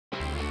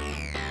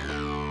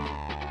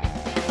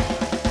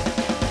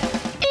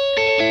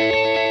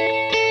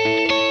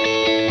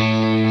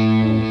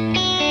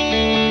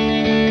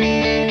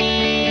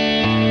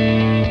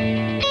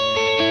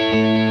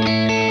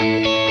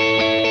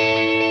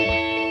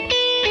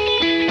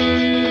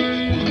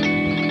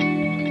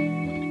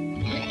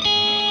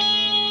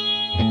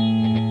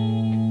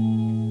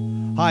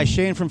Hi,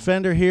 Shane from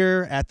Fender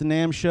here at the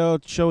NAMM show,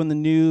 showing the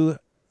new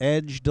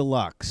Edge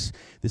Deluxe.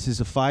 This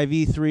is a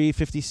 5E3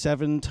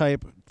 57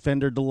 type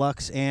Fender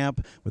Deluxe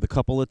amp with a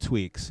couple of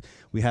tweaks.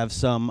 We have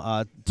some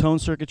tone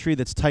circuitry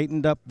that's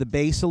tightened up the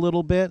bass a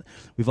little bit.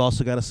 We've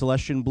also got a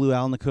Celestion Blue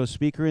Alnico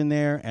speaker in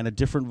there and a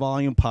different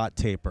volume pot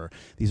taper.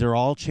 These are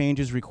all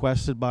changes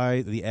requested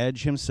by the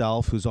Edge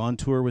himself, who's on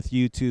tour with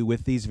U2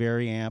 with these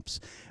very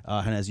amps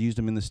and has used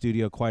them in the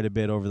studio quite a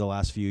bit over the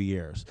last few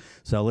years.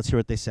 So let's hear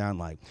what they sound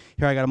like.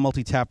 Here I got a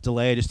multi-tap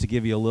delay just to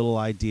give you a little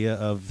idea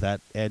of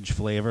that Edge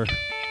flavor.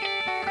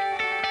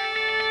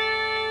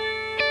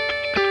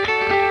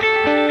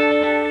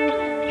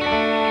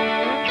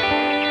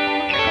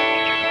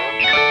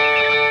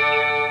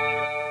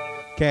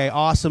 Okay,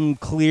 awesome,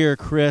 clear,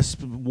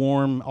 crisp,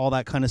 warm, all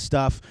that kind of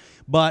stuff.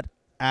 But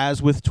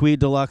as with Tweed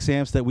Deluxe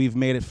amps that we've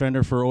made at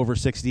Fender for over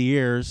 60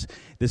 years,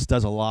 this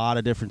does a lot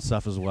of different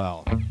stuff as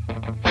well.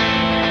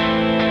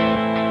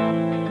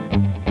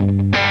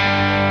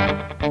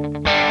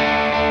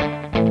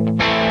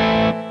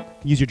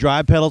 Use your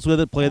drive pedals with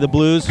it, play the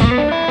blues.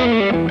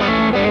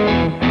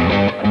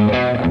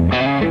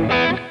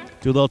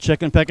 Do a little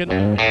chicken pecking.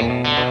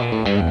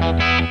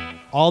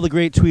 All the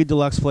great Tweed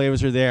Deluxe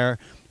flavors are there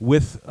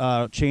with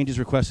changes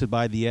requested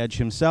by the Edge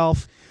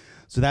himself.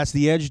 So that's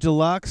the Edge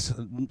Deluxe,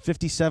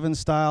 57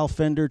 style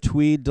Fender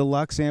Tweed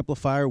Deluxe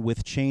amplifier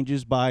with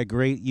changes by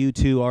great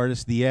U2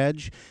 artist, The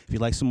Edge. If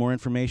you'd like some more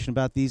information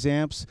about these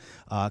amps,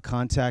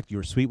 contact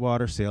your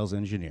Sweetwater sales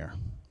engineer.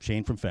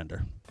 Shane from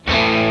Fender.